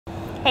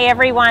Hey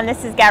everyone,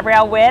 this is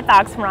Gabrielle with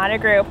Oxmoor Auto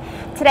Group.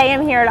 Today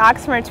I'm here at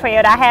Oxmoor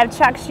Toyota. I have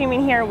Chuck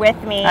Schumann here with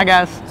me. Hi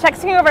guys.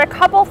 Chuck's going over a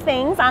couple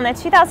things on the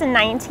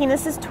 2019.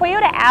 This is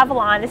Toyota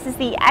Avalon. This is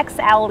the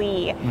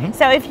XLE.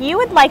 So if you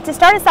would like to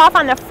start us off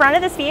on the front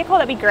of this vehicle,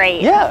 that'd be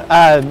great.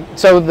 Yeah,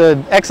 so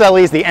the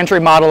XLE is the entry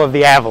model of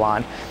the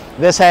Avalon.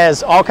 This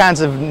has all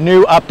kinds of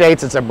new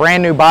updates. It's a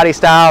brand new body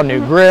style,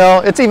 new grille.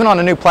 It's even on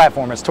a new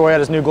platform. It's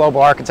Toyota's new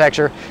global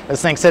architecture.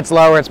 This thing sits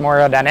lower, it's more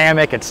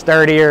aerodynamic, it's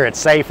sturdier, it's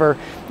safer.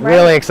 Right.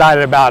 Really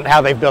excited about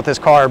how they've built this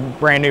car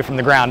brand new from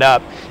the ground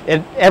up.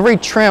 Every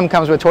trim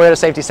comes with Toyota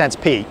Safety Sense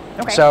P.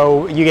 Okay.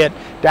 So you get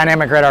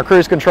dynamic radar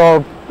cruise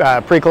control,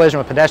 pre-collision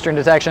with pedestrian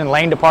detection,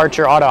 lane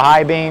departure, auto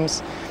high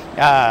beams.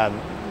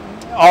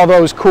 All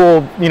those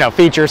cool,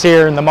 features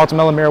here, and the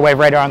multi-millimeter wave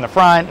radar on the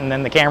front, and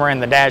then the camera in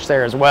the dash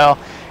there as well.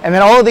 And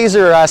then all of these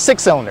are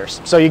 6 cylinders,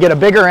 so you get a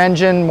bigger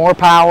engine, more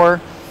power,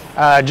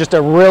 just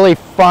a really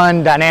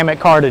fun, dynamic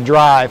car to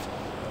drive.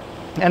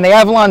 And the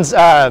Avalon's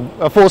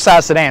a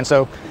full-size sedan,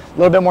 so a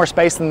little bit more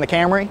space than the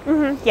Camry.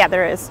 Yeah,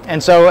 there is.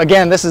 And so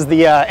again, this is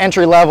the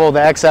entry level, the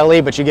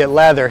XLE, but you get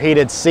leather,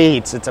 heated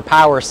seats. It's a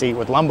power seat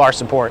with lumbar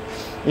support.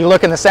 You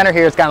look in the center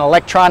here, it's got an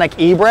electronic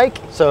e-brake,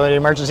 so the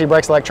emergency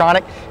brake's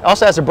electronic. It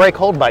also has a brake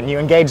hold button. You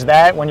engage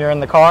that when you're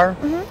in the car,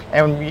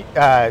 and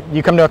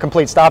you come to a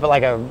complete stop at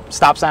like a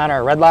stop sign or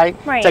a red light.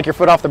 Right. Take your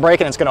foot off the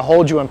brake and it's gonna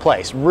hold you in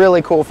place.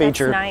 Really cool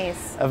feature.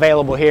 That's nice.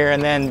 Available here.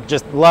 And then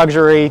just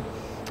luxury.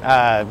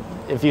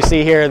 If you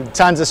see here,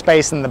 tons of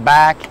space in the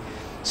back.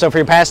 So for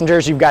your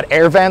passengers, you've got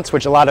air vents,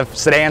 which a lot of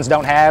sedans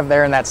don't have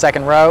there in that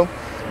second row.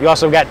 You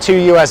also got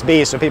 2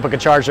 USBs so people can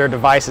charge their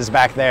devices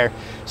back there.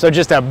 So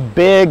just a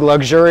big,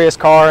 luxurious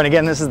car. And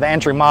again, this is the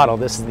entry model.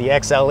 This is the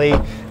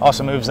XLE.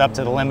 Also moves up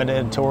to the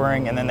limited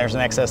touring, and then there's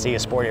an XSE, a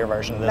sportier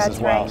version of this as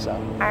well. Right. So.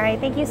 All right,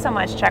 thank you so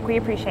much, Chuck. We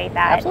appreciate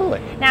that.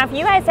 Absolutely. Now, if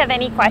you guys have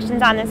any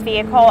questions on this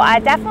vehicle,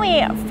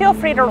 definitely feel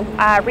free to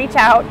reach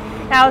out.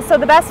 Now, so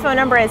the best phone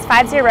number is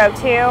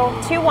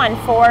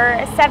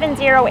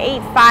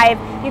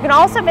 502-214-7085. You can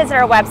also visit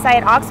our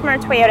website,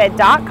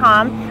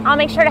 oxmoortoyota.com. I'll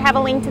make sure to have a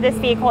link to this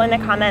vehicle in the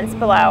comments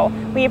below.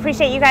 We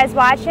appreciate you guys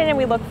watching, and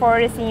we look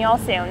forward to seeing you all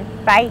soon.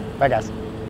 Bye. Bye, guys.